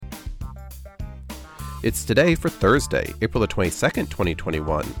It's today for Thursday, April the 22nd,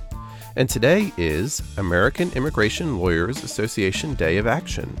 2021. And today is American Immigration Lawyers Association Day of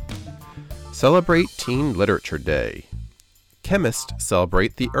Action. Celebrate Teen Literature Day. Chemists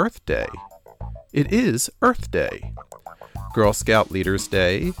celebrate the Earth Day. It is Earth Day. Girl Scout Leaders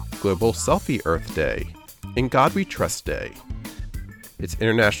Day, Global Selfie Earth Day, In God We Trust Day. It's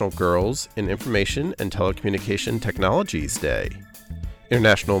International Girls in Information and Telecommunication Technologies Day.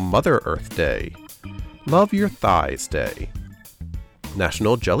 International Mother Earth Day. Love Your Thighs Day.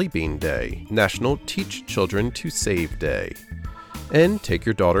 National Jelly Bean Day. National Teach Children to Save Day. And Take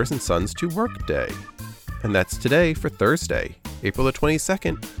Your Daughters and Sons to Work Day. And that's today for Thursday, April the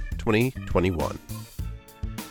 22nd, 2021.